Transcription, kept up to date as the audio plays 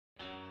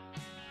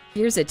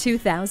Here's a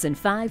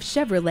 2005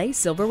 Chevrolet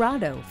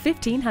Silverado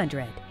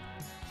 1500.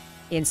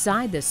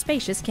 Inside the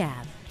spacious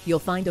cab, you'll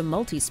find a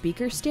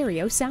multi-speaker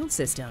stereo sound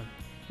system,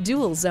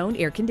 dual-zone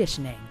air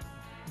conditioning,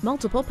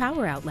 multiple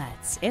power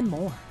outlets, and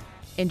more.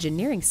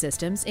 Engineering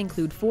systems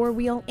include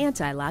four-wheel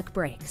anti-lock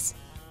brakes,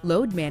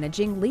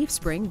 load-managing leaf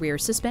spring rear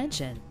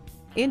suspension,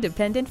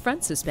 independent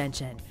front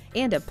suspension,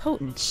 and a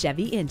potent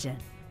Chevy engine.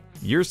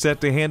 You're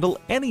set to handle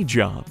any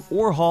job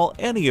or haul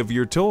any of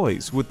your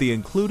toys with the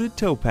included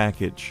tow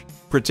package.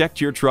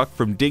 Protect your truck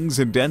from dings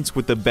and dents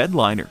with the bed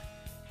liner.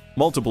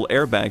 Multiple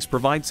airbags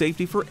provide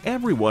safety for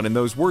everyone in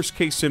those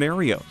worst-case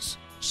scenarios.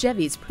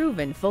 Chevy's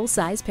proven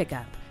full-size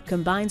pickup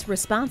combines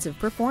responsive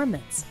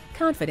performance,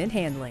 confident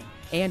handling,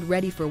 and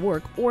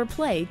ready-for-work or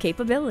play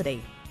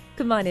capability.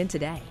 Come on in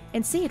today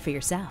and see it for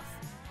yourself.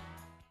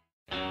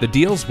 The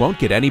deals won't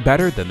get any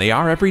better than they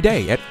are every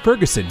day at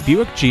Ferguson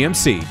Buick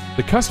GMC.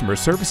 The customer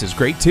service is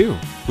great too.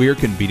 We are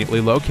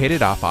conveniently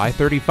located off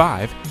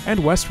I-35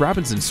 and West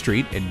Robinson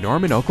Street in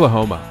Norman,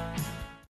 Oklahoma.